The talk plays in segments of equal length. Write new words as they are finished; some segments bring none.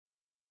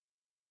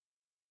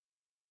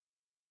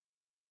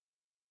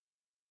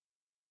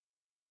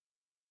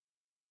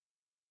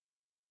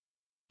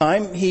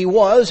time, he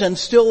was and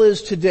still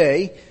is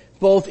today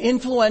both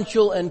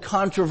influential and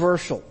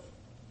controversial.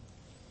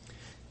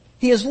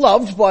 He is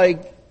loved by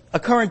a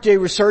current day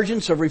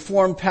resurgence of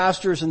Reformed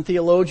pastors and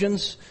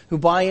theologians who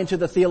buy into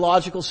the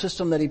theological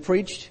system that he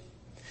preached.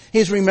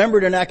 He's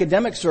remembered in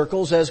academic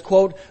circles as,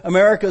 quote,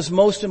 America's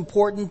most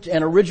important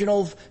and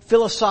original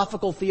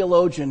philosophical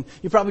theologian.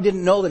 You probably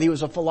didn't know that he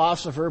was a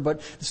philosopher,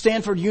 but the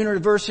Stanford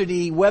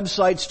University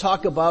websites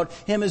talk about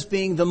him as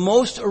being the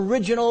most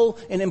original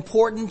and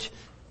important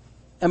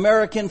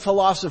American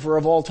philosopher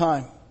of all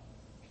time.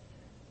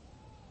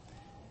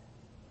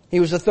 He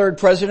was the third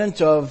president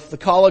of the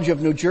College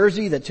of New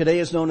Jersey that today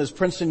is known as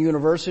Princeton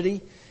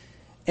University.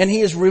 And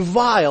he is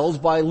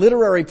reviled by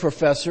literary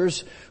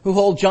professors who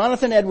hold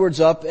Jonathan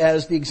Edwards up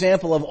as the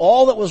example of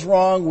all that was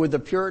wrong with the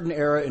Puritan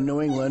era in New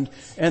England,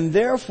 and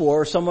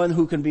therefore someone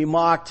who can be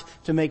mocked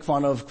to make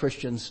fun of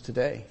Christians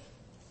today.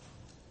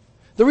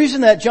 The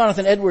reason that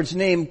Jonathan Edwards'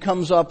 name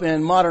comes up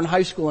in modern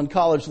high school and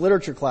college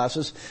literature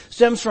classes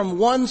stems from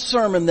one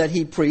sermon that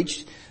he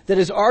preached that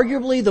is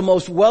arguably the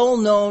most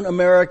well-known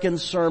American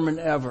sermon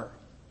ever.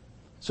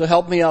 So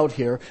help me out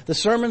here. The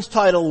sermon's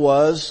title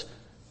was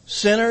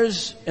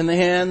Sinners in the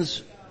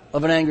Hands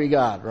of an Angry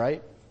God,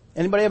 right?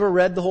 Anybody ever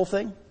read the whole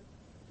thing?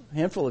 A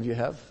handful of you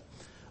have.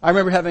 I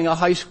remember having a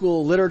high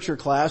school literature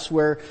class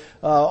where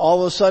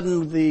all of a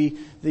sudden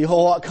the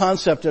whole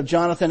concept of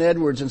Jonathan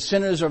Edwards and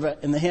sinners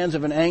in the hands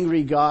of an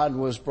angry God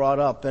was brought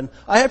up. And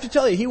I have to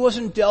tell you, he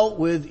wasn't dealt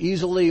with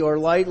easily or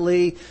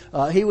lightly.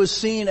 He was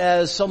seen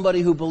as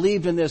somebody who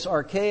believed in this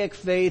archaic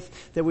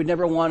faith that we'd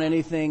never want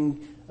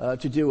anything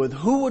to do with.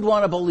 Who would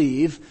want to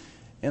believe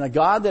in a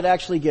God that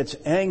actually gets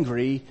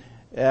angry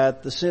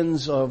at the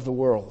sins of the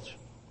world?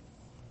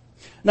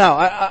 Now,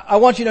 I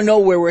want you to know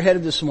where we're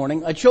headed this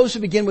morning. I chose to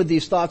begin with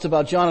these thoughts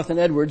about Jonathan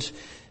Edwards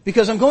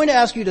because I'm going to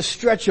ask you to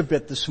stretch a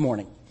bit this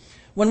morning.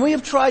 When we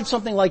have tried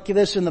something like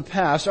this in the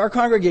past, our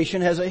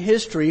congregation has a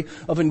history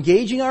of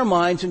engaging our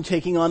minds and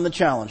taking on the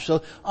challenge.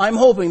 So I'm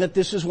hoping that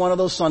this is one of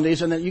those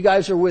Sundays and that you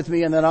guys are with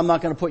me and that I'm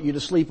not going to put you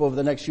to sleep over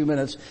the next few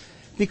minutes,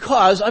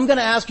 because I'm going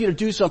to ask you to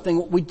do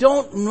something we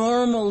don't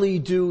normally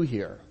do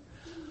here.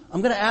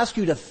 I'm going to ask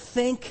you to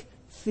think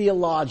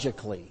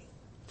theologically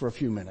for a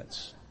few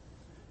minutes.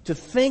 To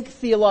think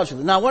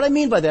theologically. Now, what I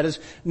mean by that is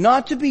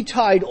not to be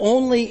tied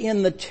only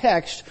in the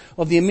text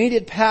of the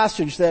immediate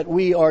passage that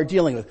we are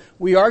dealing with.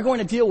 We are going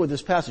to deal with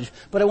this passage,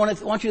 but I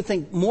want you to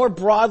think more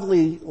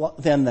broadly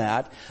than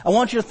that. I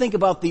want you to think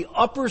about the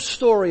upper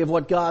story of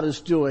what God is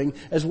doing,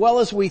 as well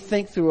as we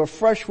think through a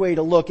fresh way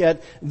to look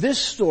at this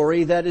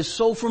story that is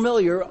so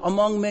familiar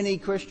among many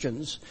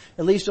Christians,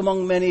 at least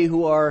among many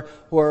who are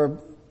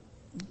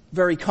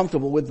very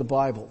comfortable with the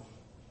Bible.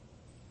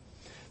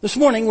 This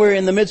morning we're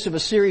in the midst of a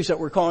series that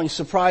we're calling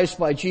Surprised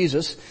by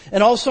Jesus,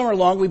 and all summer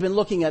long we've been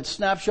looking at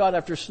snapshot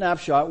after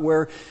snapshot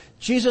where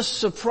Jesus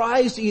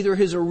surprised either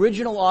his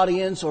original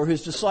audience or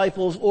his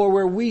disciples, or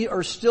where we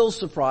are still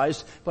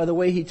surprised by the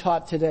way he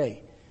taught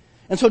today.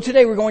 And so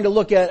today we're going to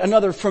look at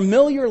another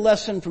familiar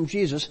lesson from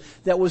Jesus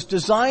that was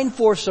designed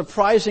for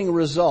surprising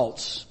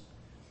results.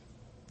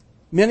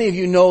 Many of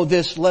you know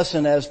this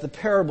lesson as the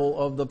parable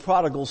of the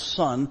prodigal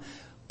son,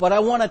 but I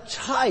want to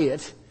tie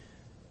it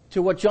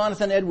to what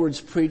Jonathan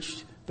Edwards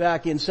preached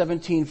back in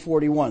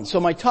 1741. So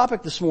my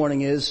topic this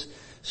morning is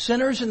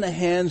sinners in the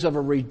hands of a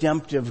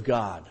redemptive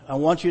God. I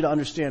want you to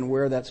understand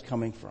where that's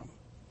coming from.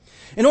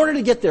 In order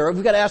to get there,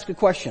 we've got to ask a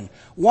question.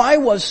 Why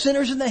was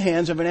sinners in the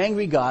hands of an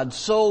angry God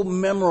so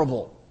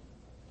memorable?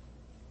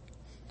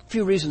 A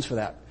few reasons for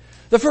that.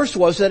 The first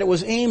was that it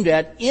was aimed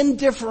at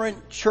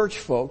indifferent church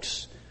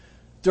folks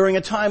during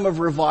a time of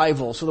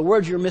revival. So the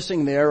words you're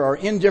missing there are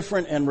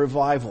indifferent and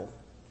revival.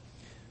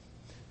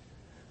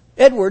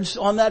 Edwards,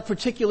 on that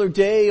particular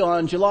day,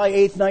 on July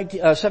 8th,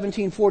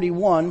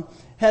 1741,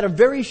 had a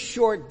very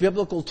short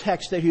biblical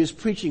text that he was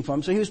preaching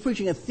from. So he was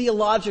preaching a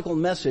theological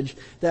message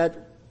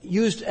that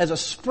used as a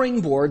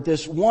springboard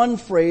this one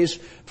phrase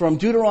from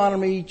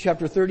Deuteronomy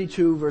chapter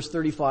 32, verse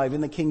 35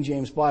 in the King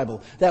James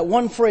Bible. That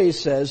one phrase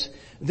says,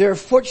 "Their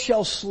foot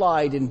shall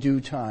slide in due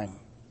time."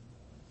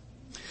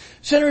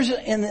 Sinners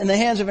in the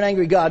hands of an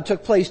angry God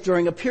took place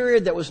during a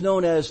period that was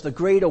known as the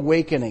Great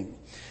Awakening.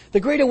 The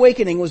Great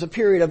Awakening was a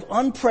period of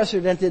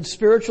unprecedented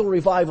spiritual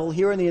revival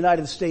here in the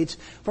United States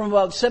from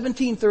about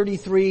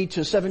 1733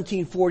 to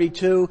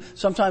 1742.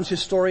 Sometimes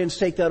historians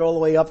take that all the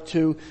way up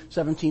to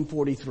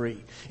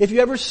 1743. If you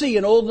ever see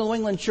an old New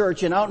England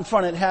church and out in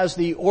front it has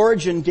the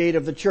origin date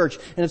of the church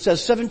and it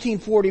says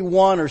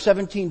 1741 or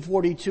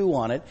 1742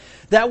 on it,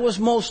 that was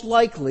most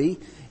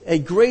likely a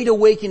Great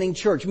Awakening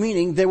church,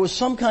 meaning there was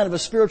some kind of a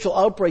spiritual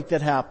outbreak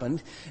that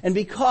happened, and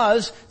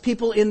because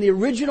people in the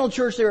original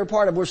church they were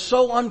part of were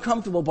so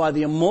uncomfortable by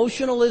the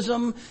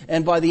emotionalism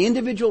and by the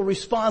individual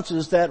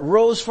responses that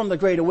rose from the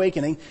Great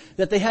Awakening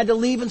that they had to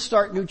leave and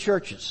start new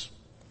churches.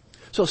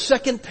 So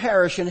Second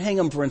Parish in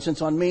Hingham, for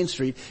instance, on Main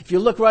Street, if you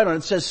look right on it,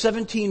 it says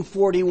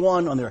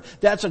 1741 on there.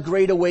 That's a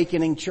Great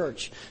Awakening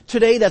church.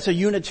 Today that's a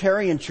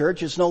Unitarian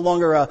church. It's no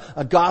longer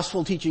a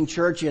gospel teaching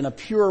church in a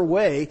pure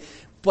way.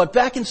 But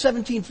back in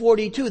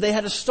 1742, they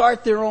had to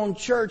start their own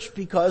church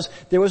because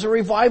there was a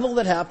revival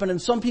that happened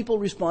and some people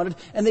responded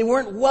and they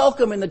weren't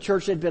welcome in the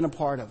church they'd been a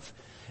part of.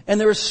 And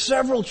there are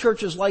several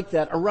churches like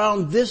that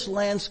around this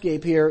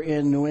landscape here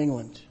in New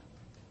England.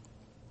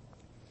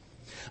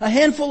 A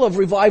handful of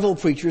revival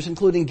preachers,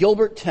 including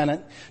Gilbert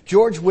Tennant,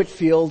 George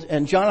Whitefield,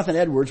 and Jonathan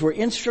Edwards, were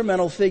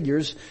instrumental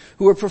figures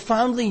who were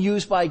profoundly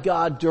used by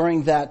God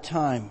during that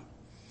time.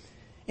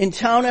 In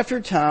town after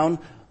town,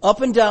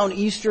 up and down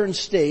eastern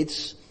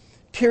states,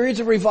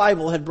 periods of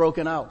revival had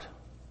broken out.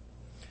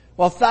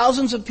 While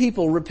thousands of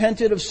people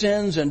repented of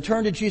sins and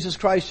turned to Jesus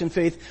Christ in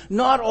faith,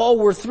 not all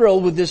were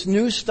thrilled with this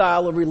new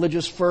style of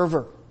religious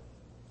fervor.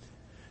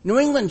 New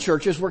England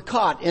churches were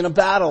caught in a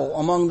battle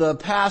among the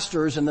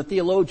pastors and the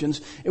theologians.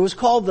 It was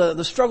called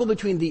the struggle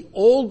between the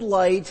Old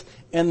Light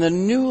and the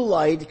New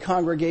Light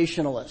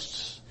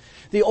Congregationalists.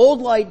 The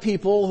Old Light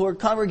people, who are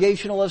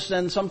Congregationalists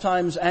and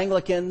sometimes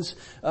Anglicans,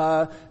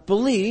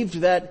 believed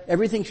that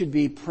everything should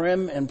be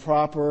prim and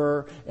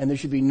proper, and there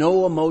should be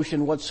no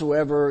emotion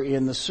whatsoever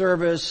in the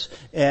service,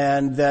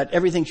 and that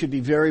everything should be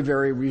very,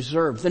 very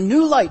reserved. The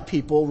New Light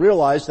people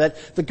realized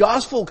that the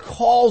gospel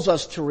calls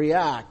us to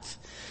react,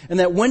 and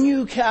that when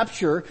you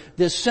capture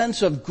this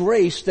sense of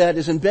grace that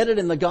is embedded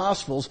in the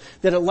Gospels,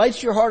 that it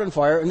lights your heart on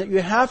fire, and that you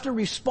have to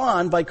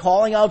respond by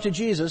calling out to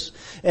Jesus,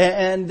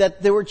 and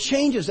that there were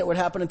changes that would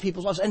happen in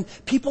people's lives. And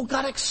people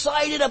got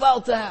excited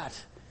about that.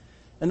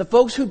 And the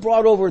folks who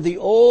brought over the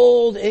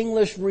old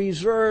English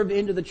reserve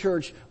into the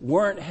church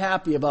weren't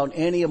happy about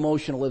any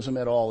emotionalism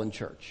at all in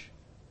church.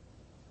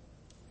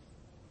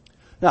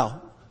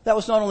 Now, that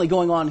was not only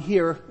going on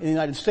here in the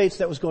United States,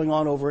 that was going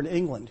on over in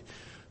England.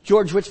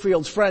 George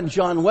Whitefield's friend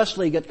John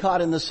Wesley got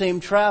caught in the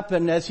same trap,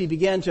 and as he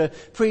began to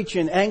preach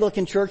in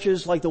Anglican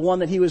churches like the one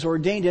that he was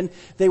ordained in,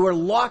 they were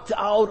locked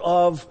out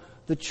of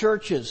the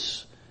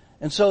churches.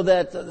 And so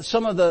that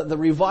some of the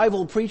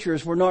revival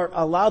preachers were not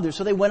allowed there.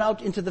 So they went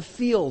out into the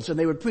fields and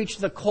they would preach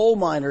to the coal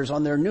miners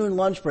on their noon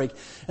lunch break.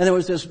 And there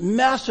was this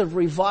massive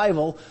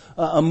revival,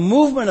 a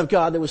movement of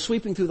God that was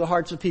sweeping through the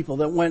hearts of people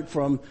that went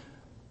from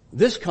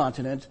this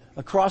continent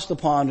across the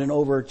pond and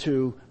over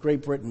to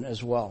Great Britain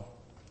as well.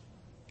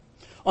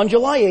 On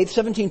July 8,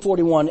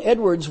 1741,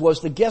 Edwards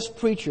was the guest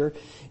preacher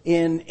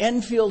in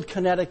Enfield,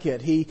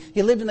 Connecticut. He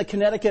lived in the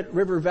Connecticut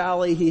River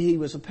Valley. He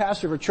was a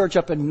pastor of a church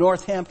up in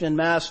Northampton,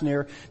 Mass,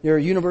 near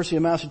University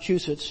of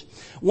Massachusetts.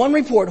 One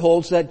report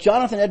holds that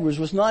Jonathan Edwards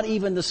was not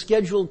even the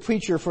scheduled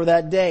preacher for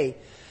that day.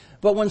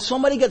 But when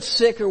somebody got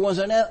sick or was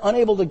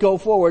unable to go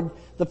forward,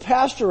 the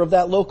pastor of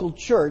that local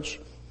church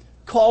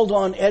called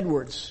on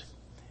Edwards.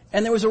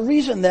 And there was a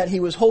reason that he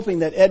was hoping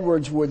that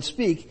Edwards would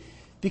speak,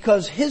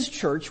 because his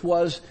church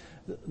was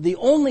the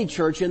only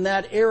church in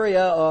that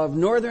area of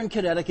northern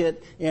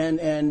Connecticut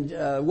and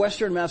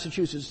western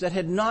Massachusetts that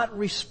had not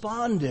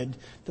responded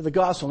to the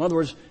gospel. In other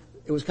words,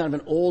 it was kind of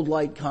an old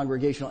light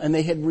congregational, and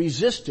they had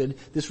resisted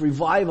this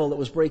revival that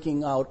was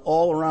breaking out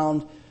all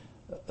around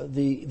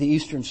the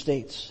eastern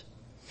states.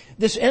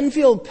 This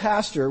Enfield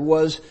pastor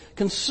was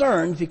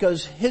concerned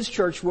because his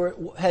church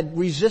had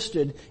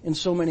resisted in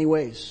so many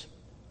ways.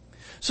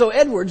 So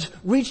Edwards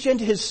reached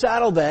into his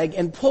saddlebag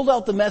and pulled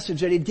out the message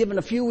that he'd given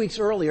a few weeks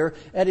earlier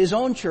at his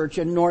own church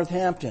in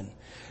Northampton.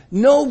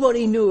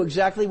 Nobody knew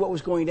exactly what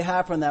was going to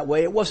happen that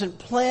way. It wasn't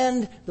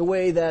planned the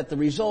way that the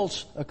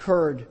results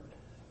occurred.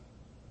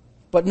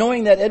 But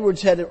knowing that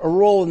Edwards had a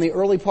role in the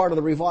early part of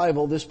the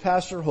revival, this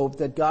pastor hoped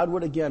that God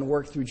would again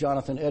work through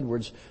Jonathan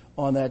Edwards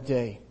on that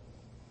day.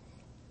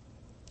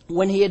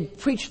 When he had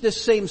preached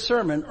this same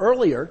sermon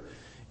earlier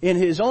in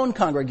his own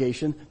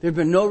congregation, there had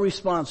been no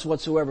response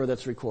whatsoever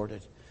that's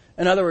recorded.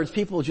 In other words,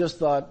 people just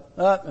thought,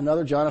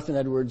 another Jonathan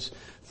Edwards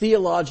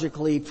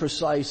theologically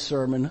precise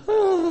sermon.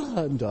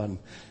 I'm done.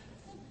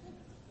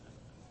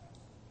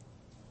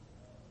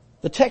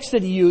 The text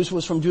that he used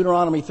was from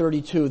Deuteronomy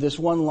 32, this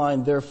one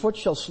line, "Their foot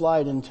shall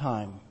slide in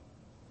time."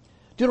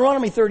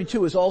 Deuteronomy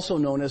 32 is also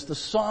known as the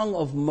Song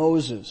of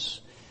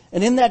Moses.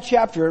 And in that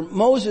chapter,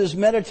 Moses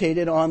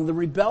meditated on the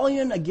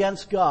rebellion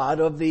against God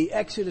of the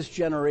Exodus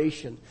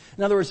generation.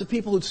 In other words, the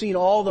people who'd seen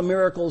all the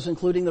miracles,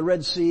 including the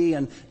Red Sea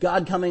and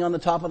God coming on the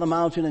top of the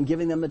mountain and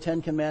giving them the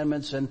 10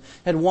 Commandments, and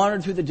had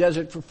wandered through the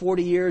desert for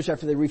 40 years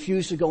after they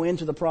refused to go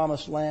into the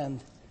promised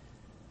land.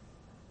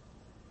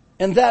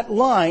 And that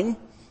line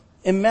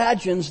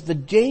imagines the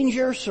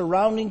danger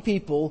surrounding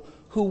people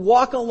who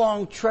walk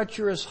along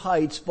treacherous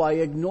heights by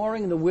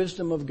ignoring the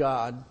wisdom of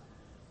God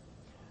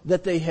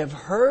that they have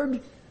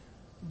heard,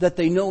 that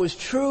they know is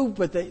true,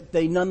 but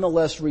they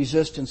nonetheless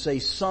resist and say,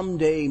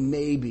 someday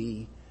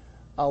maybe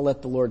I'll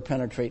let the Lord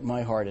penetrate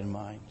my heart and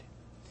mind.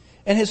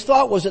 And his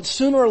thought was that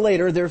sooner or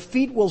later their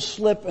feet will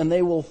slip and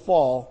they will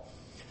fall.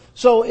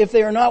 So if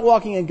they are not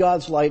walking in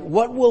God's light,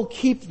 what will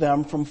keep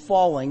them from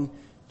falling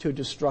to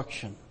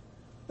destruction?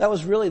 That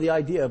was really the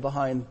idea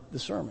behind the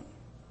sermon.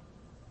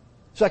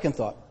 Second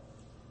thought.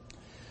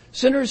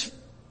 Sinners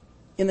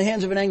in the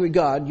hands of an angry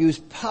God use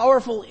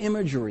powerful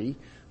imagery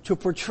to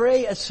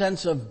portray a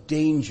sense of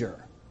danger.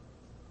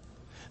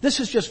 This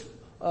is just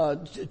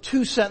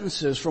 2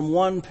 sentences from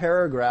one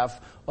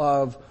paragraph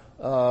of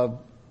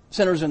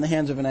Sinners in the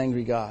hands of an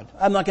angry God.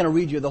 I'm not going to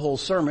read you the whole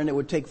sermon. It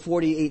would take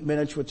 48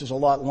 minutes, which is a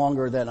lot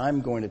longer than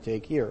I'm going to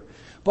take here.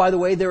 By the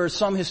way, there are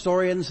some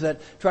historians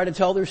that try to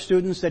tell their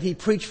students that he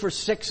preached for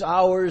 6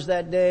 hours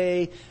that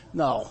day.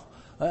 No.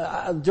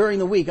 During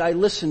the week, I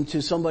listened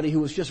to somebody who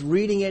was just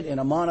reading it in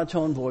a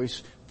monotone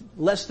voice,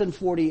 less than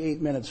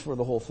 48 minutes for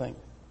the whole thing.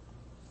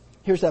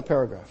 Here's that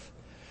paragraph.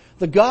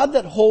 The God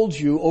that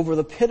holds you over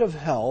the pit of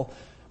hell,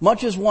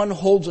 much as one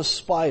holds a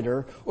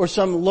spider or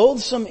some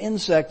loathsome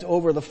insect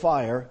over the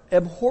fire,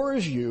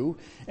 abhors you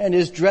and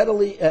is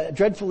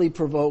dreadfully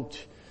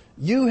provoked.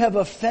 You have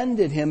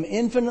offended him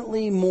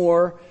infinitely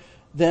more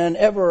than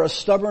ever a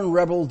stubborn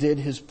rebel did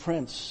his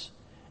prince.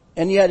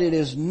 And yet it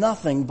is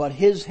nothing but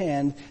his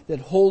hand that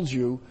holds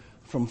you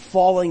from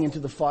falling into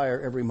the fire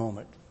every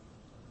moment.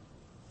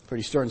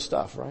 Pretty stern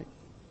stuff, right?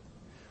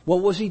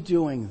 What was he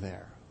doing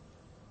there?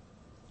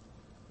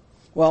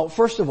 Well,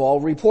 first of all,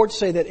 reports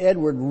say that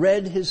Edward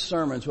read his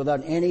sermons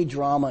without any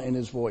drama in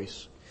his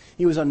voice.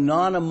 He was a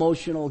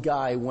non-emotional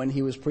guy when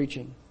he was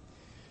preaching.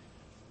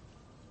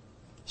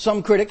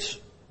 Some critics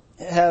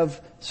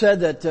have said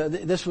that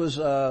this was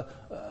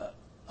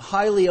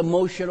highly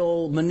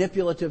emotional,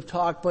 manipulative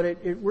talk, but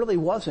it really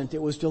wasn't.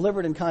 It was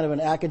delivered in kind of an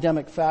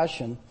academic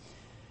fashion.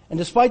 And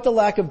despite the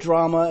lack of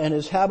drama and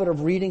his habit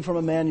of reading from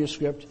a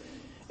manuscript,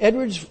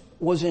 Edwards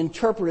was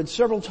interrupted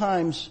several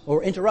times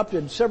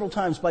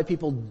by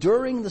people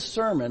during the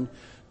sermon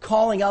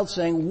calling out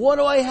saying, what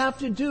do I have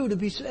to do to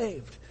be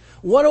saved?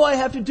 What do I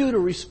have to do to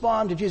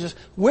respond to Jesus?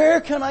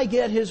 Where can I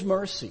get his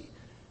mercy?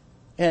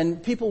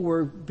 And people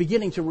were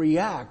beginning to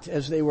react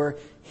as they were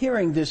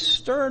hearing this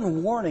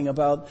stern warning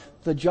about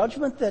the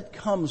judgment that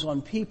comes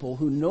on people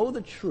who know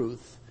the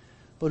truth,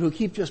 but who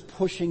keep just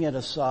pushing it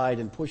aside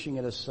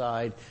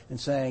and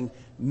saying,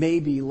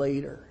 maybe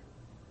later.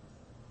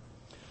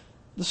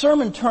 The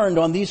sermon turned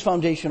on these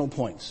foundational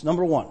points.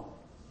 Number one,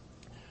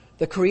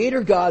 the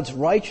Creator God's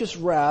righteous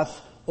wrath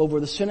over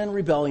the sin and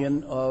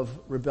rebellion of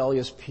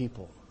rebellious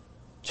people.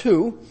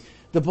 2,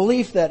 the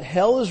belief that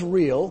hell is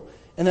real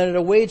and that it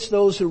awaits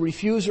those who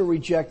refuse or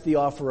reject the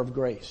offer of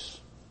grace.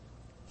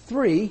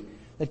 3,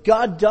 that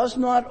God does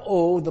not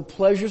owe the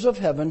pleasures of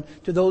heaven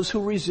to those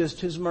who resist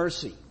his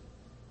mercy.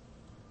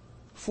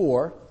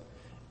 4,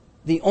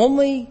 the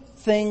only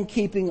thing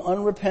keeping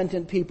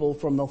unrepentant people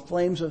from the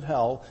flames of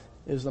hell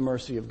is the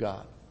mercy of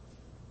God.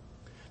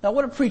 Now,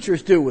 what do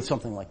preachers do with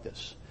something like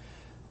this?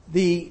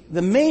 The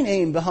main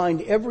aim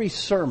behind every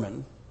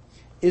sermon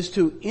is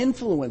to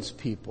influence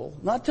people,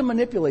 not to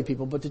manipulate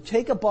people, but to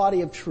take a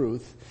body of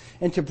truth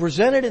and to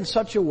present it in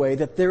such a way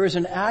that there is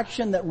an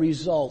action that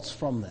results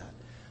from that.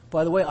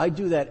 By the way, I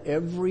do that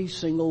every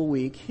single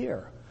week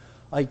here.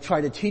 I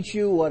try to teach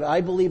you what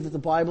I believe that the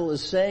Bible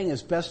is saying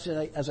as best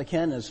as I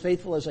can, as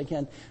faithful as I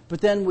can.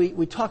 But then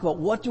we talk about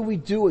what do we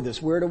do with this?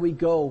 Where do we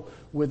go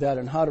with that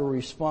and how to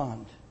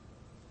respond?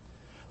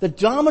 The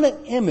dominant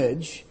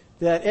image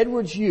that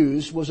Edwards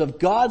used was of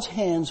God's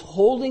hands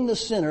holding the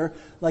sinner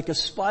like a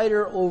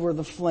spider over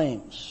the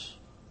flames.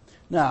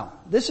 Now,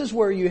 this is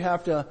where you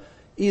have to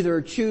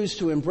either choose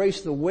to embrace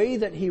the way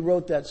that he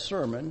wrote that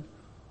sermon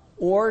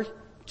or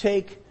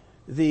take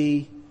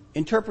the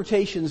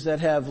interpretations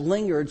that have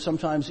lingered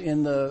sometimes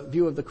in the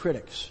view of the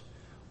critics.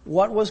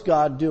 What was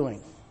God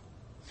doing?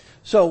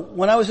 So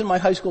when I was in my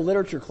high school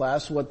literature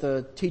class, what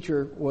the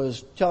teacher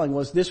was telling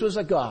was this was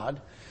a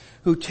God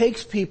who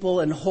takes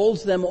people and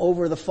holds them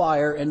over the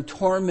fire and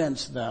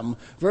torments them,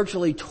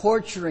 virtually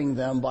torturing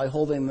them by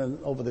holding them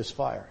over this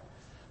fire.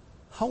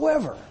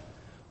 However,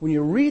 when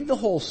you read the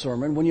whole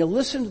sermon, when you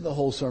listen to the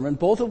whole sermon,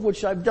 both of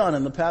which I've done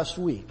in the past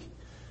week,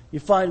 you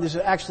find there's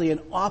actually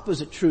an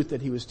opposite truth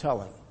that he was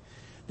telling.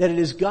 That it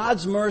is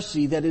God's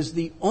mercy that is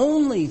the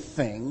only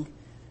thing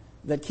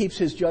that keeps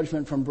his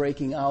judgment from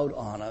breaking out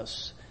on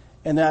us,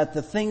 and that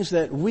the things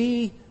that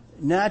we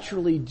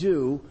naturally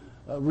do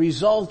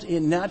result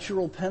in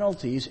natural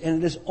penalties,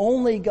 and it is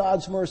only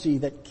God's mercy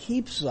that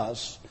keeps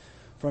us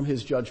from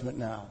his judgment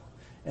now.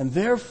 And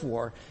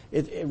therefore,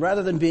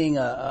 rather than being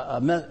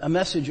a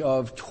message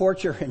of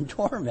torture and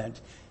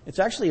torment, it's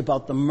actually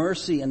about the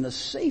mercy and the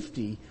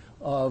safety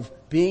of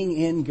being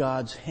in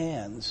God's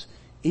hands,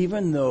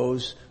 even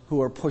those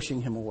who are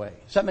pushing him away.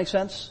 Does that make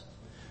sense?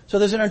 So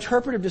there's an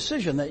interpretive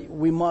decision that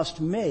we must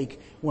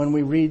make when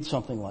we read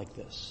something like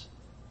this.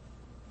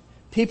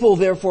 People,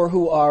 therefore,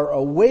 who are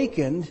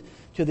awakened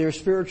to their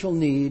spiritual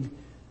need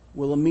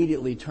will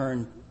immediately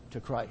turn to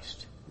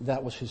Christ.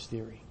 That was his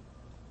theory.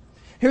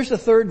 Here's the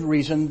third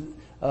reason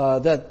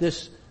that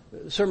this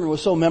sermon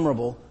was so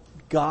memorable.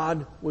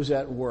 God was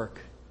at work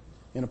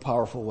in a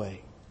powerful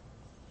way.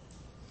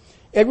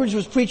 Edwards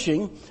was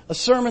preaching a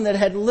sermon that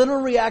had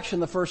little reaction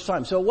the first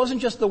time. So it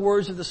wasn't just the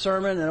words of the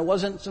sermon, and it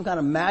wasn't some kind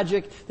of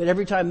magic that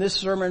every time this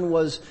sermon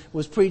was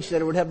preached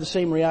that it would have the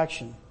same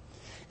reaction.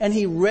 And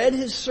he read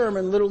his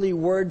sermon literally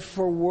word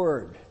for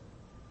word.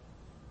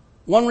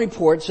 One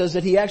report says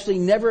that he actually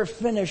never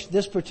finished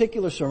this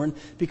particular sermon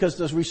because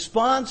the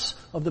response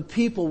of the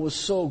people was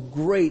so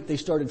great they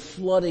started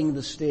flooding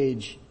the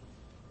stage.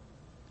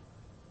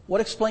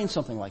 What explains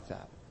something like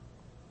that?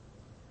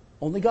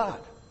 Only God.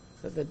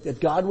 That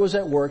God was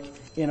at work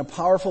in a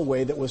powerful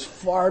way that was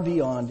far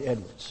beyond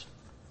Edwards.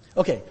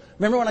 Okay,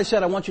 remember when I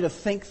said I want you to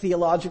think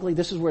theologically?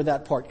 This is where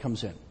that part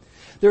comes in.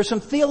 There are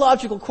some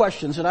theological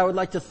questions that I would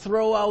like to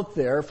throw out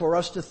there for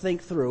us to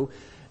think through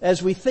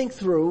as we think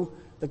through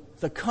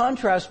the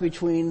contrast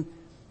between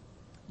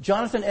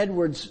Jonathan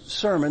Edwards'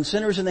 sermon,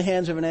 Sinners in the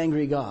Hands of an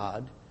Angry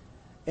God,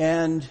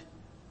 and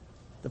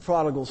the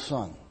prodigal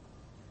son.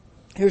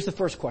 Here's the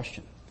first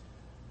question.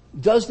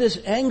 Does this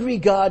angry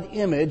God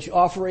image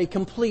offer a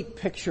complete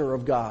picture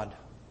of God?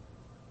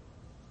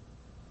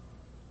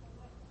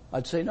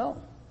 I'd say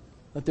no.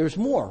 That there's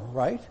more,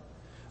 right?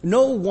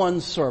 No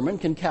one sermon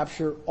can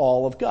capture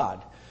all of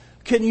God.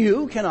 Can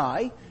you, can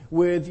I,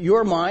 with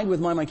your mind, with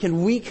my mind,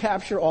 can we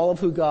capture all of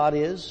who God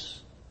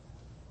is?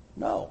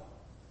 No.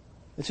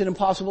 It's an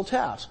impossible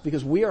task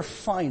because we are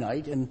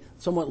finite and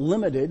somewhat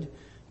limited.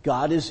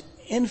 God is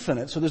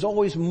infinite, so there's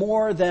always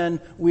more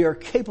than we are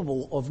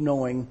capable of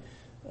knowing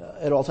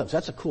at all times.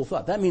 That's a cool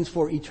thought. That means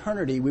for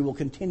eternity we will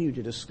continue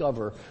to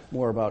discover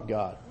more about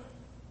God.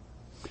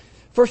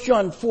 1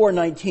 John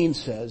 4:19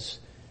 says,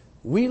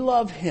 "We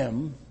love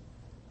Him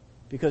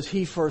because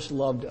He first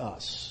loved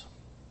us."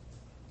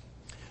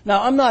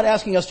 Now, I'm not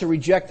asking us to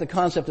reject the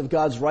concept of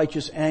God's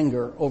righteous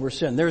anger over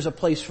sin. There's a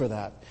place for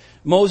that.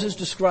 Moses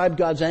described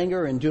God's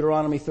anger in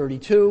Deuteronomy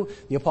 32.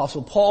 The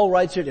Apostle Paul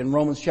writes it in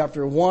Romans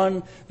chapter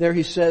 1. There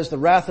he says, "The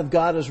wrath of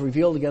God is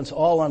revealed against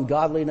all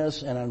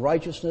ungodliness and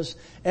unrighteousness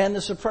and the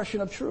suppression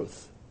of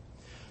truth."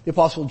 The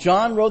Apostle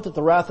John wrote that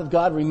the wrath of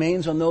God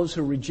remains on those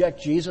who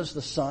reject Jesus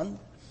the Son.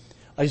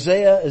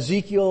 Isaiah,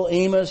 Ezekiel,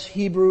 Amos,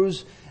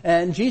 Hebrews,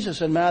 and Jesus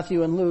in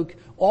Matthew and Luke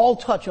all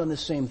touch on this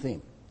same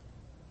theme.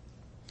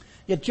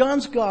 Yet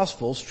John's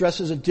gospel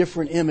stresses a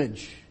different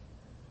image.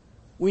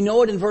 We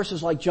know it in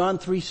verses like John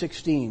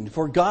 3:16.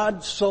 "For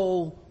God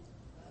so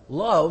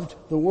loved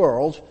the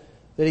world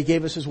that He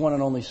gave us His one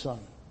and only Son."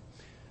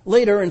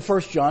 Later in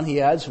 1 John he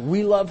adds,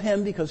 "We love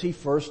Him because He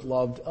first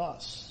loved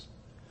us."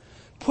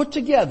 Put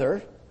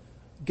together,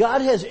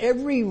 God has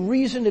every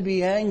reason to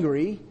be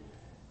angry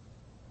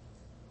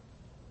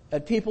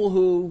at people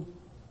who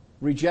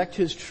reject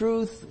His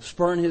truth,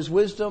 spurn His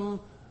wisdom,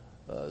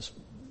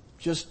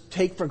 just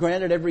take for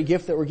granted every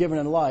gift that we're given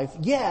in life.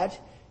 Yet,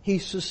 He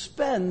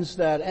suspends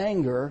that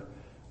anger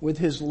with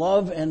His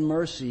love and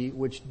mercy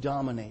which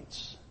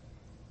dominates.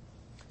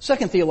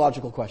 Second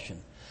theological question.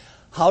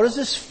 How does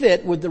this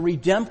fit with the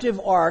redemptive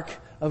arc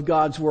of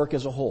God's work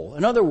as a whole?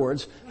 In other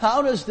words,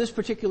 how does this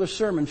particular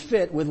sermon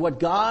fit with what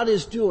God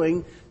is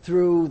doing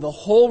through the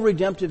whole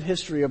redemptive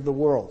history of the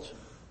world?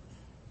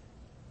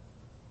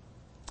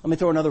 Let me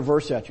throw another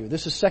verse at you.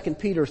 This is 2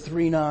 Peter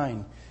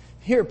 3:9.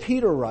 Here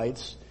Peter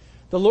writes,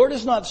 "The Lord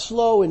is not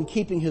slow in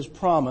keeping His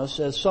promise,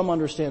 as some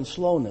understand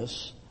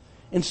slowness.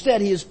 Instead,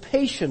 He is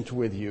patient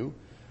with you,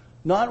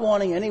 not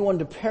wanting anyone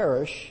to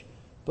perish,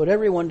 but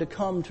everyone to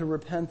come to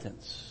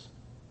repentance."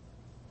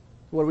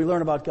 What do we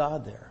learn about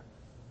God there?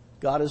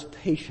 God is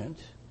patient.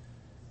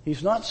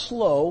 He's not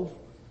slow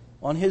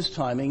on His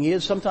timing. He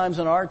is sometimes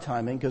on our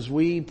timing because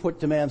we put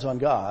demands on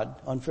God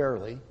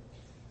unfairly.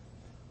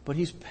 But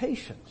He's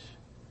patient.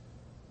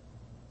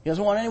 He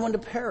doesn't want anyone to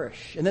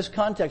perish. In this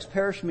context,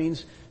 perish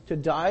means to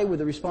die with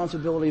the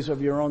responsibilities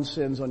of your own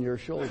sins on your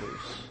shoulders.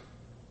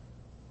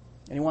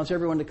 And He wants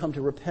everyone to come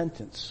to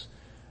repentance,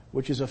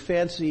 which is a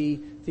fancy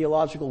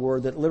theological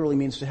word that literally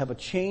means to have a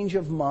change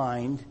of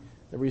mind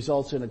that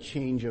results in a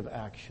change of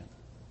action.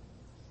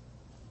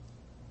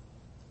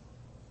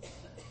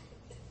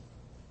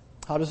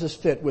 How does this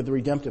fit with the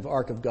redemptive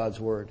arc of God's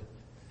Word?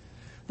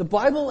 The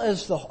Bible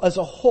as a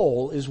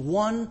whole is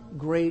one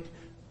great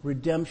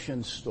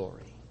redemption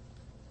story.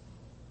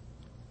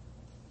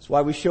 That's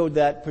why we showed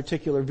that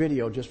particular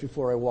video just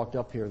before I walked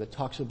up here that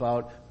talks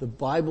about the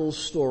Bible's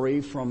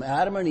story from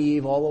Adam and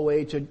Eve all the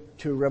way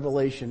to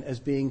Revelation as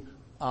being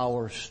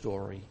our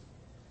story.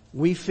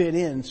 We fit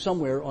in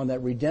somewhere on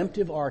that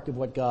redemptive arc of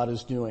what God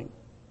is doing.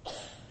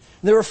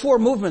 There are 4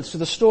 movements to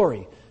the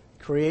story.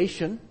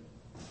 Creation,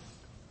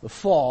 the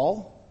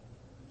fall,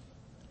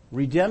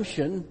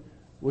 redemption,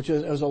 which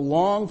is a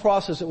long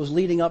process that was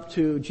leading up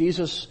to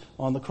Jesus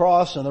on the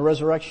cross and the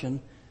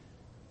resurrection,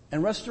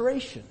 and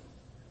restoration.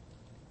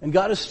 And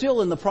God is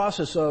still in the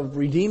process of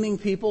redeeming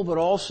people, but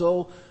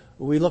also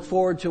we look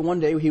forward to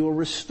one day He will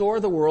restore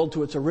the world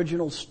to its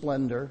original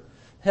splendor.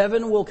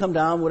 Heaven will come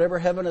down, whatever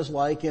heaven is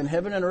like, and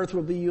heaven and earth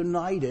will be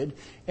united,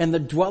 and the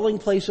dwelling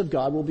place of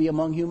God will be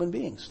among human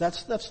beings.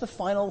 That's the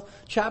final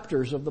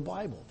chapters of the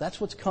Bible.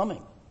 That's what's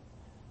coming.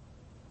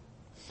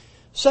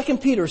 2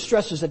 Peter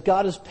stresses that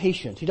God is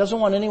patient. He doesn't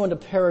want anyone to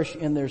perish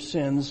in their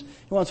sins.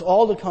 He wants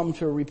all to come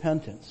to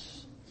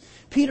repentance.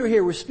 Peter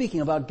here was speaking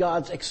about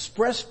God's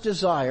expressed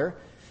desire.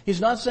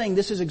 He's not saying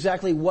this is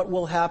exactly what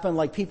will happen,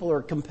 like people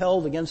are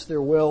compelled against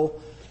their will,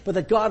 but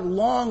that God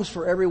longs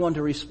for everyone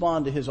to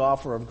respond to His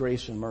offer of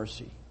grace and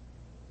mercy.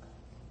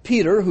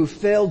 Peter, who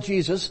failed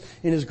Jesus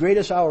in His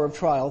greatest hour of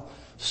trial,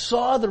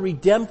 saw the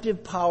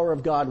redemptive power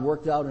of God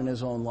worked out in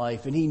his own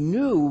life, and he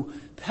knew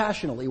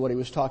passionately what he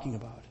was talking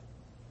about.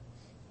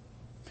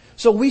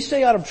 So we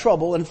stay out of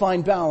trouble and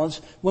find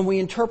balance when we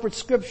interpret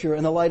Scripture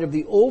in the light of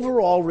the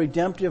overall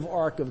redemptive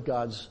arc of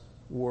God's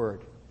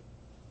Word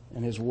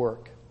and His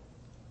work.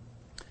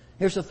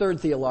 Here's the third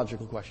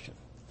theological question.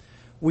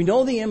 We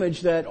know the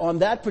image that on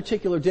that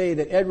particular day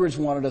that Edwards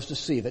wanted us to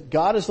see, that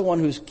God is the one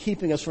who's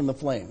keeping us from the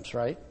flames,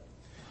 right?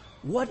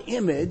 What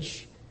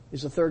image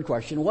is the third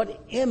question. What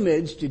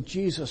image did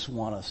Jesus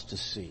want us to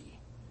see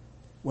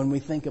when we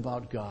think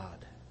about God?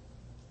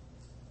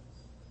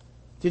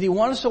 Did He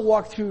want us to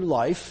walk through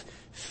life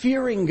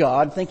fearing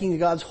God, thinking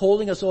God's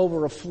holding us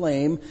over a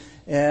flame,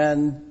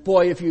 and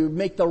boy, if you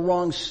make the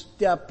wrong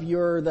step,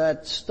 you're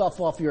that stuff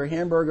off your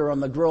hamburger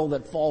on the grill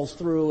that falls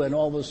through, and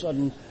all of a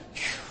sudden,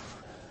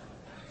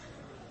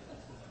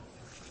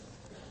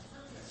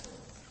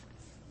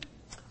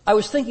 I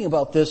was thinking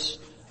about this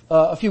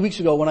a few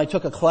weeks ago when I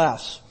took a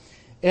class.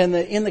 And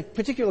in the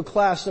particular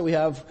class that we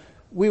have,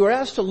 we were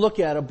asked to look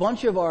at a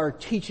bunch of our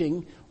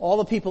teaching, all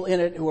the people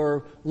in it who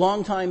are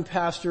longtime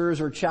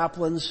pastors or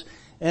chaplains,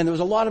 and there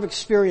was a lot of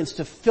experience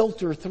to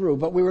filter through.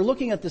 But we were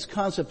looking at this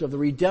concept of the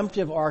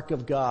redemptive arc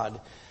of God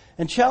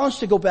and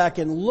challenged to go back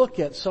and look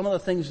at some of the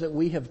things that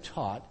we have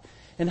taught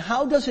and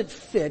how does it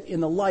fit in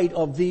the light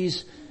of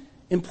these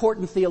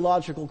important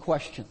theological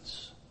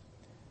questions.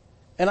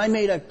 And I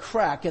made a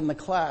crack in the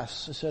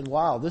class. I said,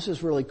 wow, this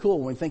is really cool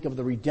when we think of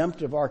the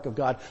redemptive arc of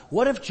God.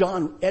 What if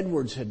John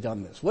Edwards had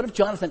done this? What if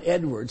Jonathan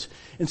Edwards,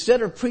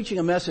 instead of preaching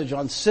a message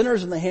on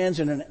sinners in the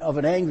hands of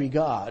an angry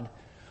God,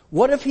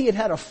 what if he had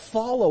had a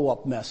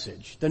follow-up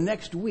message the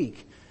next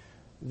week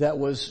that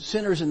was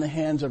sinners in the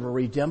hands of a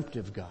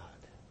redemptive God?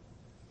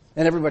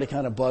 And everybody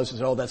kind of buzzed and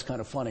said, oh, that's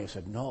kind of funny. I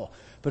said, no.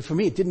 But for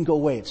me, it didn't go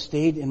away. It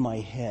stayed in my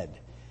head.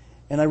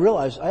 And I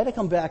realized I had to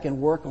come back and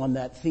work on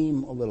that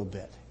theme a little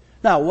bit.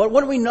 Now,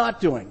 what are we not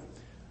doing?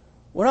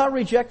 We're not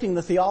rejecting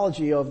the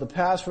theology of the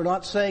past. We're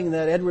not saying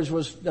that Edwards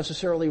was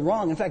necessarily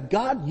wrong. In fact,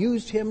 God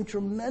used him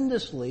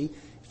tremendously,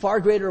 far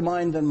greater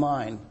mind than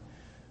mine.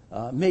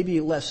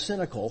 Maybe less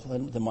cynical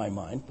than my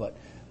mind, but,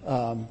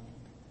 and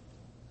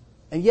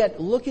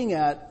yet looking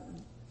at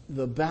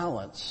the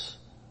balance,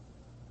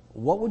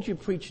 what would you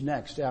preach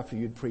next after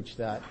you'd preached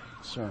that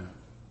sermon?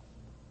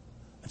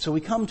 And so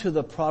we come to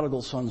the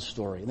prodigal son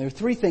story. And there are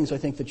three things I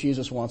think that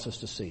Jesus wants us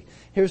to see.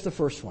 Here's the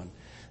first one.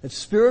 That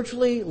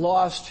spiritually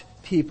lost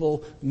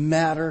people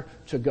matter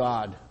to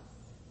God.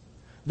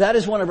 That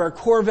is one of our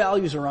core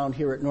values around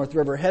here at North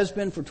River, has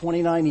been for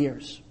 29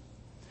 years.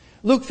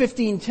 Luke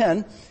 15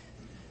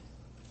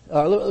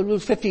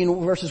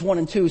 verses 1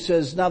 and 2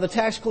 says, now the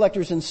tax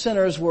collectors and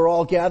sinners were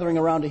all gathering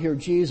around to hear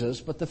Jesus,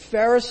 but the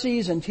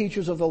Pharisees and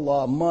teachers of the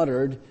law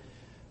muttered,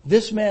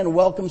 this man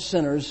welcomes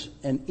sinners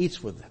and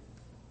eats with them.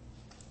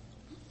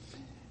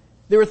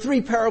 There were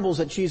three parables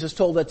that Jesus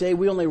told that day.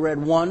 We only read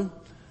one.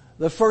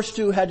 The first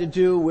two had to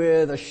do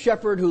with a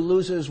shepherd who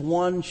loses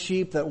one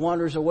sheep that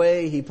wanders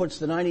away. He puts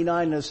the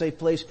 99 in a safe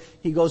place.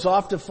 He goes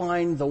off to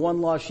find the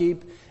one lost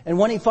sheep. And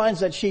when he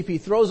finds that sheep, he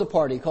throws a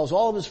party, calls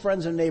all of his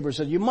friends and neighbors,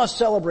 said, you must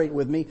celebrate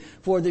with me,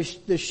 for the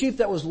sheep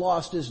that was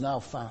lost is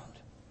now found.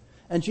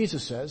 And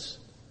Jesus says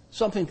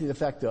something to the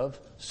effect of,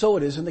 so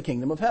it is in the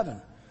kingdom of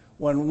heaven.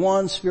 When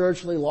one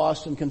spiritually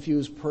lost and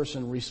confused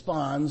person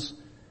responds,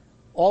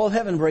 all of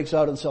heaven breaks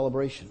out in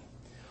celebration.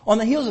 On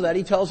the heels of that,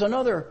 he tells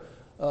another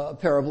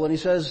parable, and he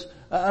says,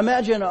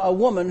 imagine a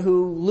woman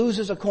who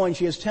loses a coin.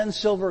 She has 10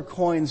 silver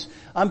coins.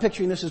 I'm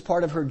picturing this as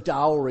part of her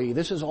dowry.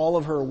 This is all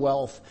of her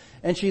wealth.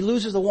 And she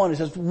loses the one. He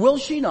says, will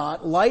she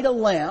not light a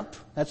lamp?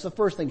 That's the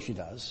first thing she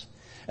does.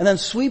 And then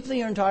sweep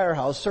the entire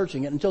house,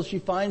 searching it until she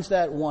finds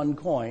that one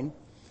coin.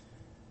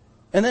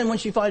 And then when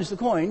she finds the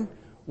coin,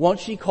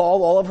 won't she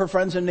call all of her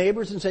friends and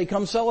neighbors and say,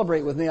 come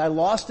celebrate with me. I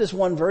lost this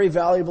one very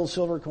valuable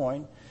silver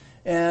coin.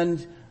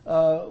 And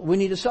we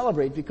need to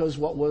celebrate because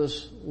what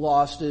was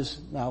lost is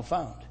now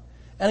found.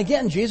 And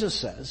again, Jesus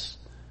says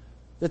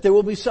that there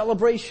will be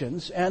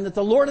celebrations and that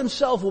the Lord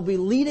himself will be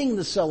leading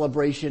the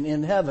celebration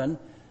in heaven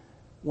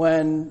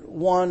when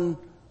one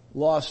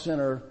lost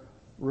sinner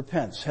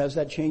repents, has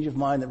that change of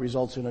mind that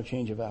results in a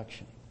change of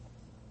action.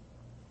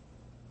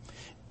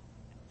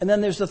 And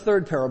then there's the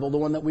third parable, the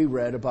one that we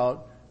read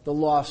about the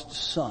lost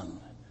son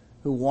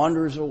who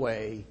wanders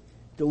away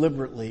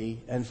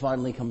deliberately and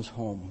finally comes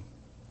home.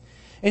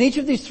 In each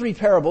of these three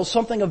parables,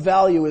 something of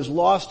value is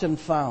lost and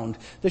found.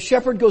 The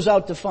shepherd goes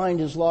out to find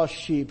his lost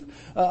sheep.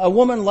 A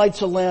woman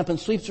lights a lamp and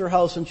sweeps her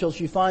house until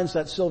she finds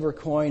that silver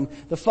coin.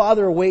 The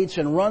father waits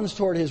and runs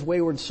toward his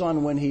wayward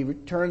son when he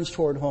returns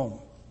toward home.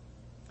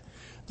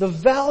 The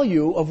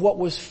value of what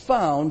was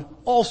found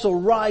also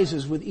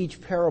rises with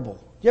each parable.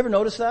 Do you ever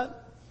notice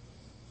that?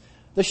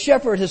 The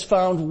shepherd has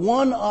found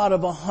 1 out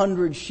of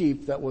 100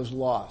 sheep that was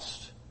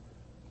lost.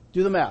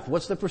 Do the math.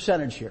 What's the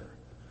percentage here?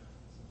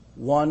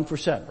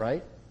 1%,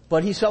 right?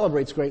 But he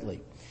celebrates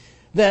greatly.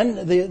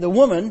 Then the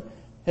woman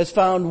has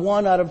found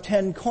 1 out of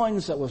 10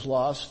 coins that was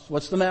lost.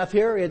 What's the math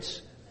here?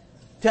 It's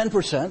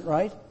 10%,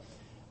 right?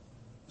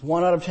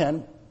 1 out of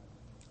 10.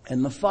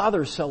 And the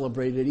father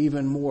celebrated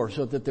even more,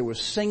 so that there was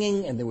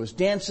singing and there was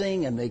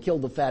dancing and they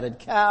killed the fatted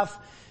calf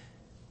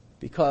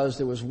because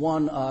there was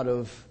 1 out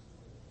of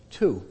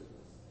 2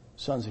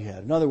 sons he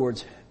had. In other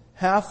words,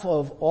 half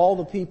of all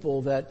the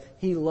people that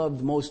he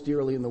loved most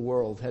dearly in the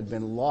world had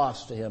been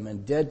lost to him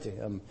and dead to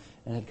him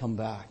and had come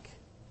back.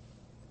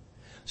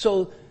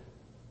 So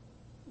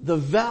the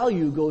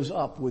value goes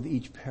up with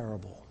each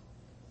parable.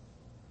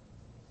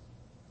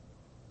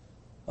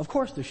 Of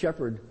course, the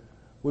shepherd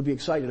would be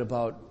excited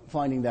about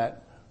finding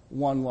that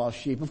one lost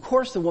sheep. Of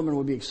course, the woman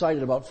would be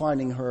excited about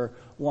finding her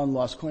one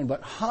lost coin.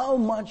 But how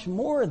much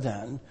more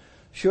then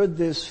should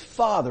this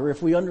father,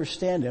 if we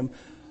understand him,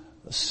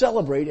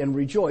 celebrate and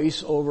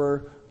rejoice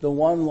over the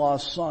one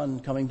lost son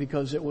coming,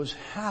 because it was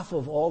half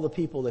of all the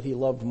people that he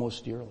loved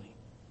most dearly.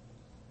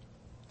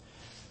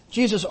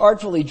 Jesus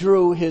artfully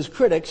drew his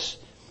critics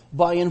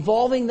by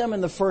involving them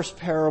in the first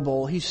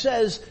parable. He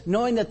says,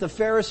 knowing that the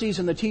Pharisees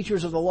and the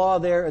teachers of the law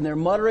there, and they're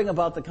muttering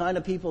about the kind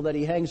of people that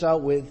he hangs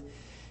out with,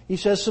 he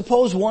says,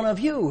 suppose one of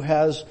you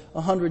has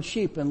 100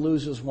 sheep and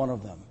loses one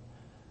of them.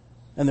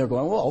 And they're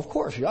going, well, of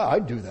course, yeah,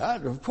 I'd do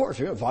that. Of course,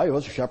 yeah, if I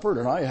was a shepherd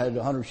and I had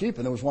 100 sheep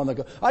and there was one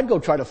that I'd go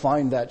try to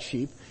find that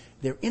sheep.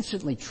 They're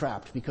instantly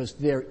trapped because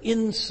they're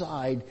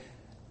inside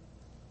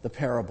the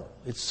parable.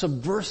 It's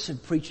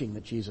subversive preaching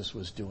that Jesus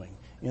was doing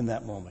in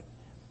that moment.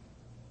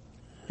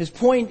 His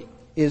point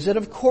is that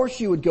of course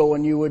you would go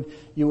and you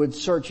would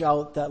search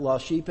out that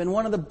lost sheep. And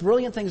one of the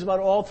brilliant things about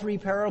all three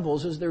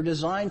parables is they're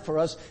designed for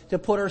us to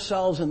put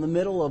ourselves in the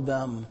middle of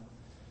them.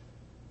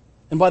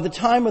 And by the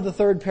time of the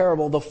third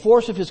parable, the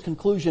force of his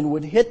conclusion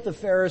would hit the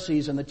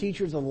Pharisees and the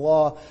teachers of the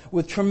law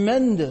with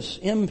tremendous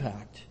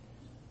impact.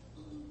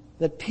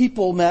 That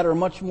people matter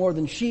much more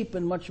than sheep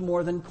and much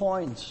more than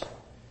coins.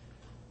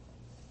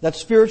 That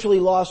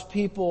spiritually lost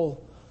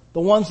people,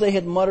 the ones they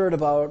had muttered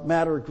about,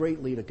 matter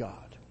greatly to God.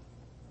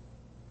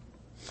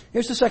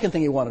 Here's the second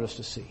thing he wanted us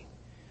to see.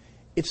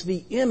 It's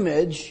the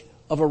image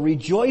of a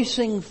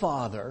rejoicing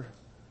Father,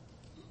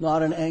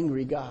 not an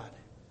angry God.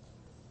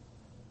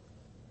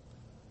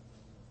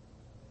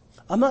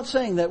 I'm not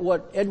saying that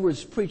what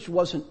Edwards preached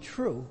wasn't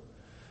true,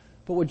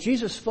 but what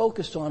Jesus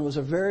focused on was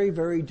a very,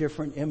 very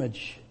different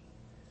image.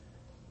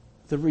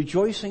 The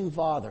rejoicing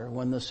Father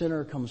when the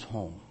sinner comes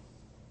home.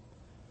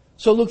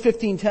 So Luke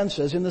 15:10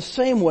 says, in the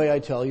same way I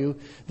tell you,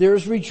 there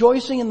is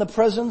rejoicing in the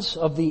presence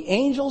of the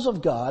angels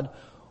of God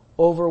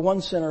over one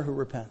sinner who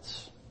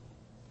repents.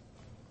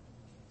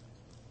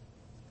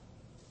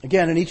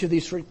 Again, in each of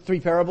these three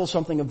parables,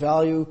 something of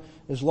value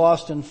is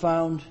lost and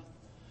found.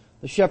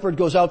 The shepherd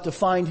goes out to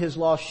find his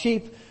lost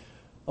sheep.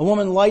 A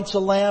woman lights a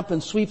lamp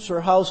and sweeps her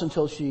house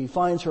until she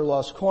finds her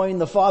lost coin.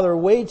 The father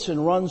waits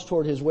and runs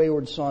toward his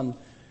wayward son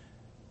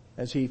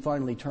as he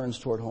finally turns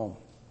toward home.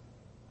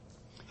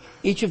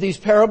 Each of these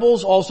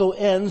parables also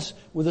ends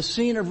with a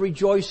scene of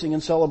rejoicing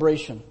and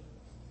celebration.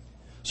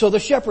 So the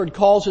shepherd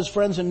calls his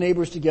friends and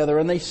neighbors together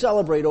and they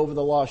celebrate over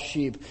the lost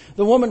sheep.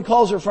 The woman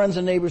calls her friends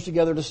and neighbors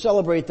together to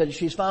celebrate that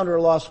she's found her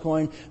lost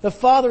coin. The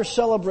father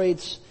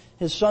celebrates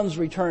his son's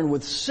return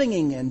with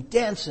singing and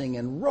dancing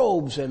and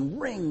robes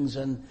and rings.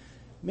 And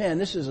man,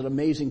 this is an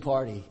amazing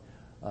party.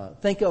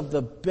 Think of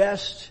the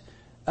best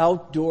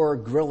outdoor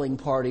grilling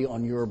party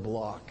on your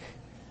block.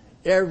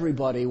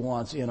 Everybody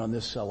wants in on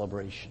this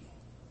celebration.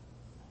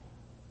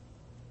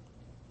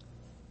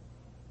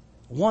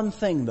 One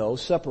thing, though,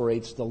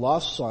 separates the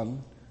lost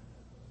son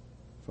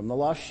from the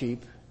lost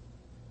sheep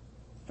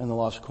and the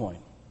lost coin.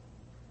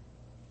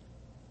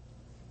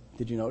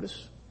 Did you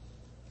notice?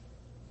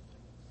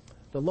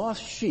 The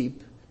lost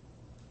sheep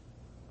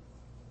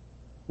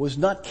was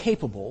not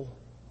capable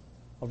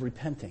of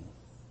repenting.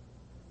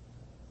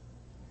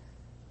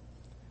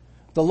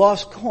 The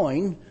lost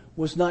coin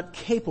was not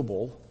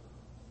capable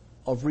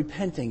of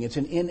repenting. It's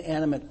an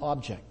inanimate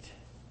object.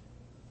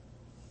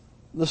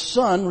 The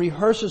son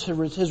rehearses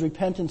his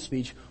repentance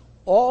speech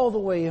all the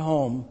way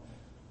home.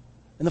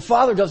 And the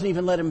father doesn't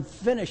even let him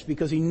finish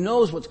because he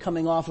knows what's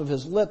coming off of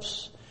his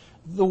lips.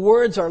 The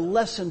words are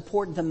less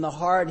important than the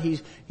heart.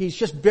 He's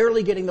just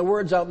barely getting the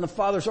words out and the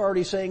father's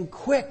already saying,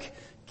 quick,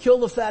 kill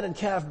the fatted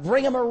calf,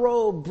 bring him a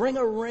robe, bring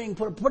a ring,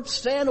 put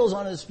sandals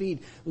on his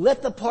feet,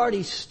 let the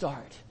party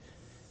start.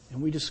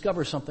 And we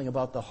discover something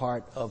about the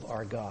heart of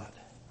our God.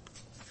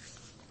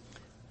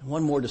 And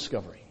one more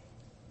discovery.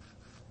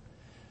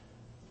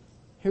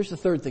 Here's the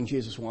third thing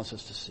Jesus wants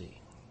us to see.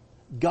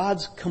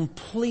 God's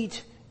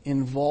complete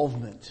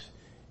involvement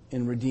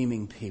in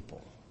redeeming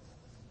people.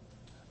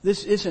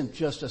 This isn't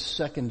just a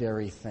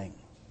secondary thing.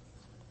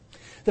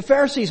 The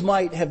Pharisees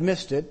might have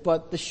missed it,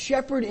 but the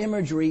shepherd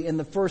imagery in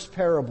the first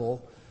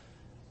parable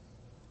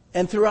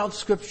and throughout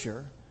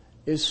Scripture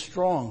is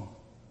strong.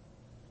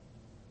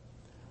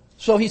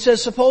 So he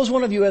says, suppose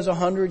one of you has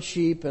 100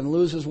 sheep and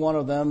loses one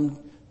of them.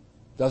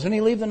 Doesn't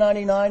he leave the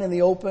 99 in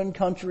the open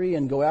country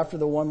and go after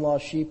the one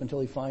lost sheep until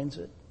he finds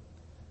it?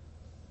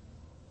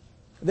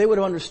 They would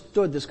have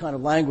understood this kind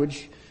of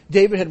language.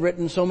 David had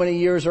written so many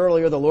years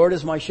earlier, the Lord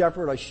is my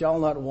shepherd, I shall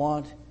not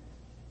want.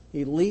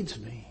 He leads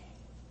me.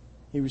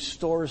 He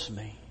restores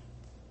me.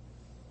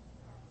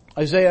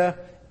 Isaiah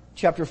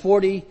chapter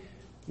 40,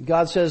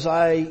 God says,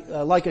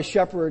 like a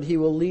shepherd, he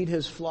will lead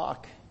his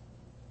flock.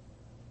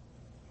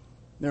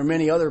 There are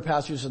many other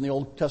passages in the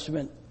Old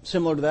Testament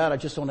similar to that. I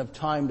just don't have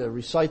time to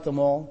recite them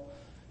all.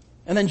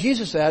 And then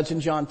Jesus adds in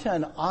John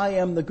 10, I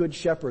am the good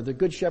shepherd. The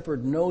good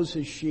shepherd knows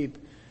his sheep.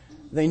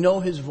 They know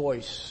his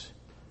voice.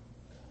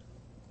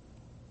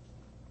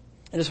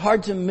 And it's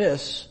hard to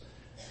miss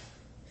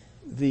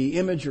the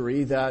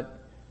imagery that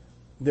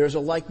there's a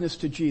likeness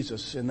to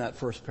Jesus in that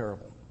first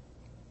parable.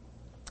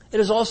 It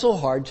is also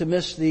hard to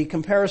miss the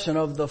comparison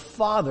of the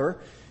father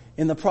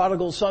in the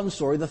prodigal son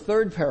story, the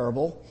third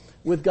parable,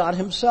 with God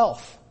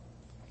himself.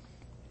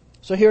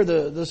 So here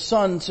the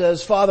son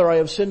says, Father, I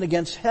have sinned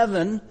against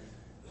heaven,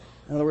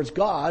 in other words,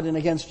 God, and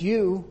against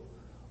you,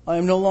 I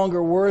am no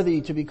longer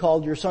worthy to be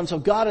called your son. So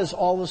God is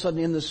all of a sudden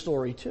in this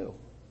story too.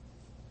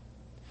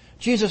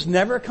 Jesus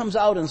never comes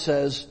out and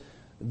says,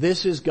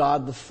 this is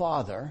God the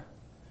Father,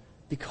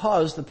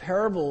 because the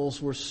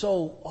parables were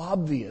so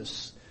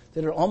obvious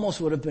that it almost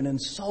would have been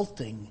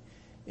insulting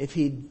if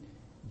he'd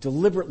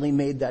deliberately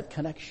made that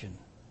connection.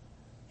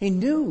 He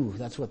knew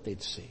that's what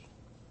they'd see.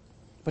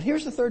 But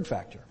here's the third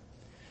factor.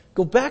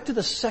 Go back to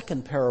the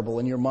second parable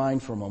in your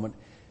mind for a moment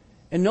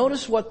and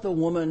notice what the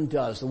woman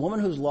does. The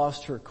woman who's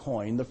lost her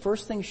coin, the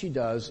first thing she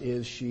does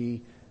is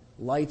she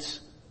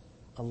lights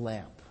a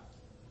lamp.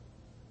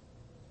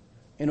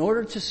 In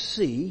order to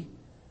see,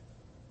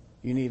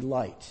 you need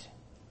light.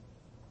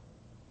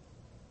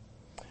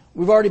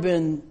 We've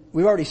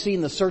already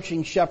seen the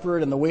searching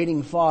shepherd and the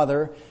waiting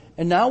father,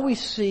 and now we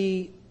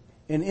see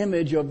an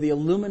image of the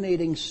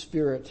illuminating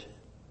Spirit.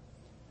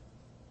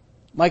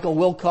 Michael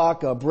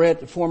Wilcock, a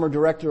Brit, former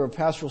director of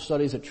pastoral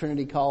studies at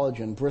Trinity College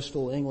in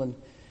Bristol, England,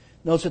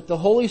 notes that the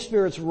Holy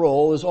Spirit's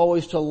role is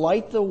always to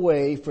light the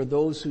way for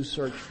those who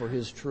search for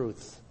His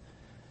truth.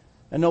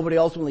 And nobody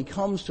ultimately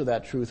comes to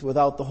that truth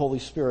without the Holy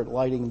Spirit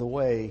lighting the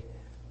way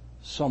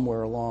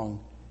somewhere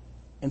along.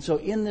 And so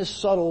in this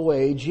subtle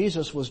way,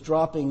 Jesus was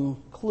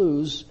dropping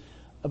clues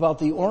about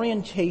the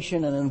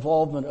orientation and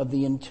involvement of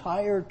the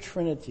entire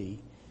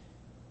Trinity,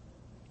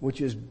 which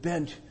is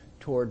bent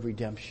toward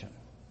redemption.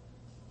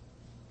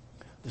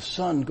 The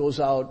Son goes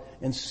out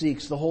and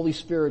seeks. The Holy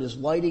Spirit is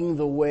lighting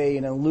the way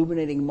and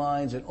illuminating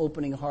minds and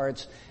opening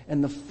hearts.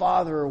 And the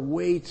Father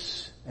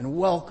waits and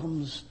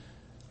welcomes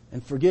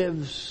and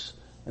forgives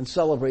and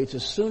celebrates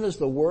as soon as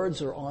the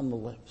words are on the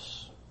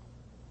lips.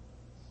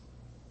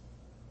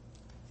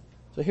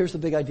 So here's the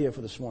big idea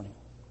for this morning.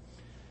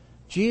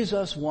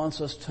 Jesus wants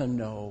us to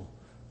know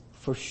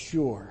for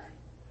sure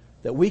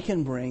that we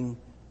can bring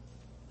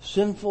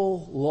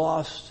sinful,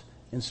 lost,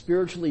 and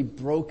spiritually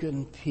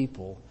broken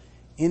people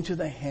into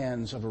the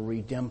hands of a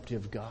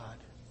redemptive God.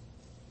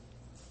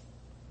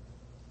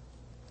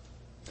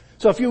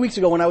 So a few weeks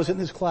ago when I was in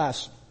this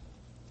class,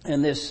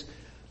 and this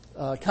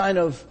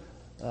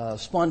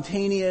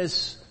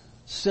spontaneous,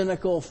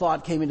 cynical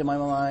thought came into my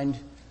mind,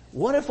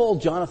 what if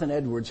old Jonathan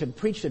Edwards had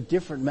preached a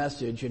different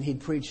message and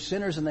he'd preached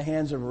sinners in the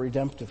hands of a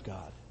redemptive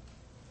God?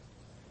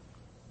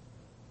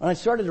 And I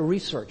started to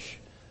research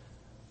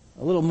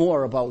a little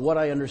more about what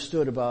I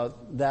understood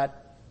about that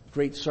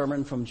great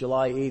sermon from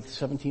July 8th,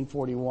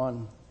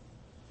 1741.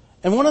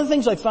 And one of the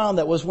things I found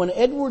that was when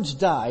Edwards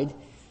died,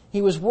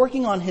 he was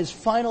working on his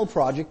final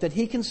project that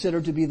he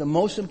considered to be the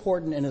most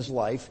important in his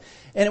life,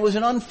 and it was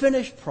an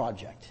unfinished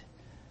project.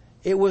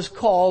 It was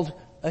called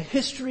A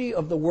History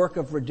of the Work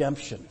of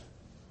Redemption.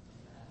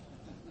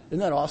 Isn't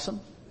that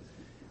awesome?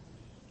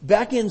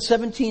 Back in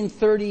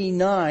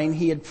 1739,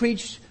 he had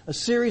preached a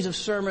series of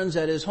sermons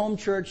at his home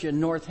church in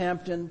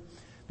Northampton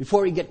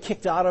before he got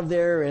kicked out of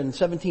there in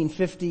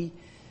 1750.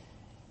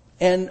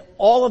 And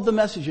all of the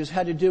messages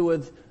had to do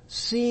with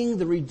seeing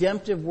the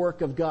redemptive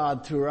work of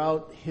God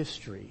throughout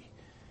history.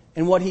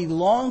 And what he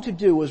longed to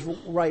do was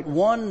write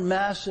one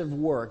massive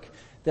work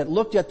that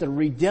looked at the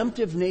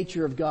redemptive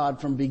nature of God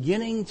from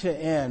beginning to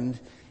end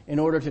in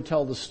order to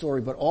tell the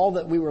story. But all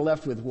that we were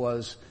left with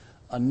was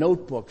a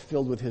notebook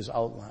filled with his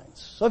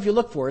outlines. So if you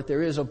look for it,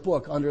 there is a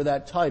book under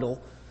that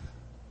title.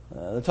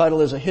 The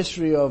title is A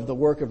History of the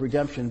Work of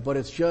Redemption, but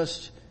it's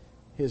just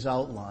his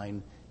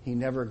outline. He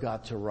never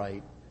got to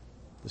write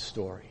the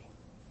story.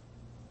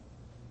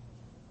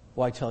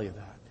 Why tell you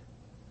that?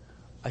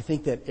 I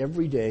think that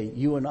every day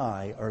you and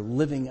I are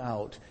living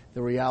out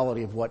the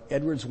reality of what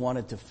Edwards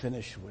wanted to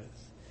finish with.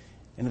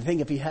 And I think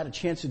if he had a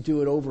chance to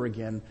do it over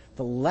again,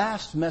 the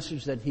last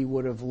message that he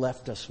would have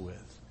left us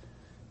with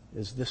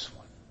is this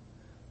one.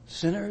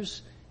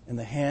 Sinners in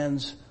the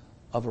hands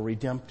of a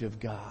redemptive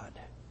God.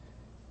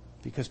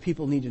 Because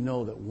people need to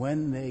know that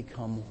when they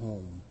come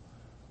home,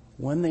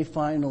 when they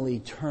finally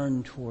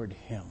turn toward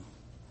Him,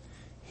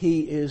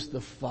 He is the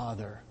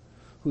Father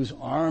whose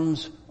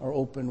arms are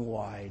open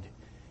wide.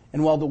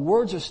 And while the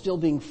words are still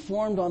being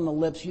formed on the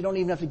lips, you don't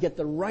even have to get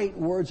the right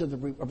words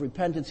of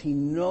repentance. He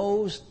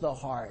knows the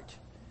heart.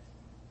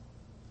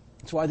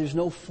 That's why there's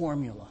no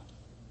formula.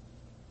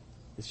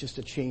 It's just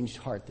a changed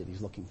heart that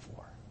He's looking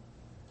for.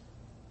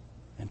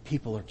 And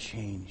people are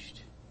changed.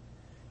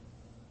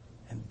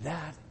 And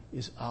that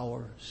is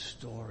our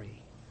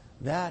story.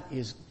 That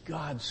is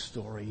God's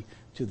story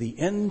to the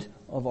end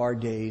of our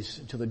days,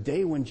 to the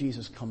day when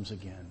Jesus comes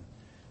again.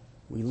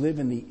 We live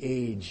in the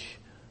age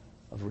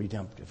of a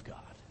redemptive God.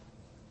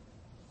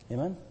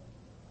 Amen?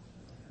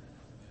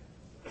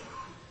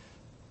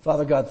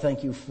 Father God,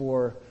 thank you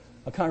for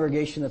a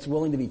congregation that's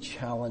willing to be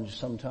challenged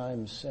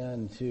sometimes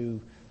and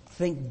to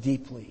think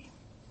deeply.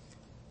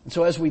 And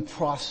so as we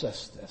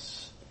process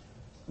this,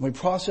 and we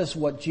process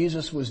what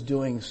Jesus was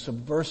doing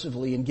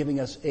subversively in giving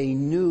us a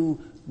new,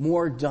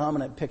 more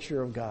dominant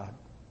picture of God,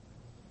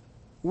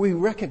 we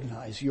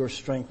recognize your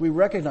strength. We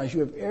recognize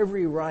you have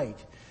every right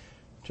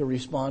to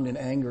respond in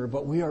anger,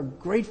 but we are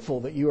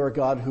grateful that you are a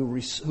God who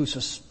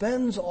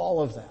suspends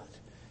all of that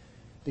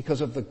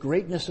because of the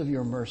greatness of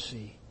your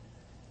mercy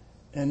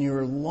and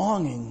your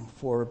longing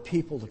for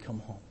people to come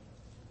home.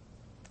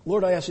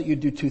 Lord, I ask that you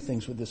do two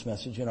things with this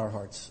message in our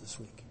hearts this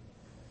week.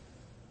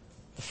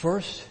 The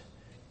first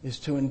is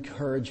to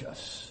encourage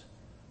us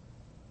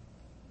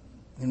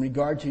in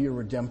regard to your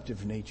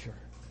redemptive nature.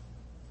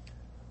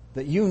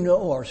 That you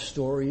know our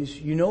stories,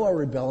 you know our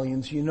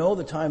rebellions, you know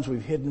the times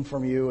we've hidden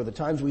from you, or the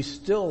times we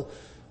still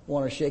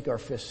want to shake our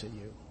fists at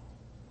you.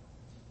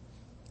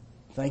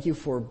 Thank you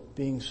for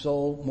being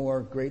so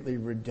more greatly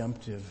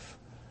redemptive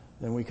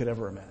than we could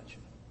ever imagine.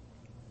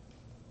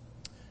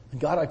 And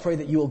God, I pray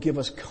that you will give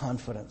us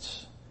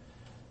confidence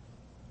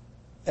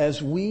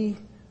as we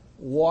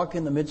walk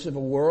in the midst of a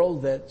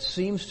world that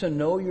seems to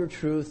know your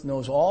truth,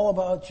 knows all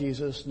about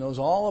Jesus, knows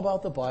all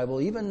about the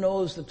Bible, even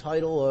knows the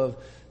title of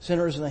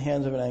sinners in the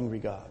hands of an angry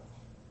God.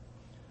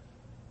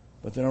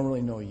 But they don't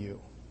really know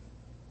you.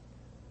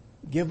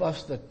 Give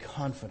us the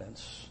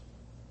confidence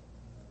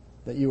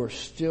that you are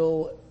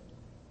still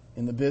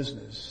in the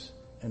business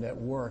and at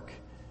work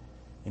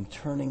in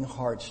turning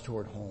hearts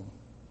toward home.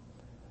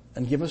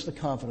 And give us the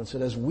confidence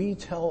that as we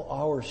tell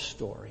our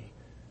story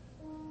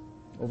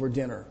over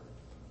dinner,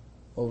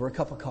 over a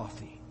cup of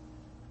coffee,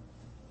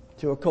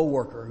 to a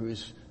coworker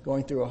who's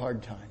going through a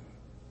hard time,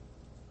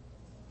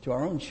 to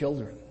our own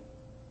children,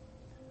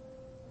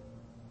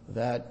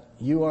 that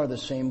you are the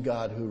same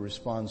God who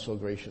responds so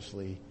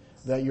graciously,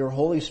 that your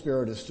Holy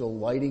Spirit is still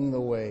lighting the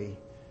way,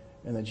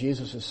 and that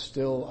Jesus is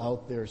still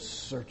out there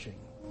searching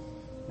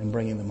and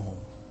bringing them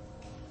home.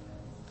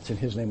 It's in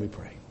his name we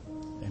pray.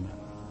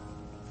 Amen.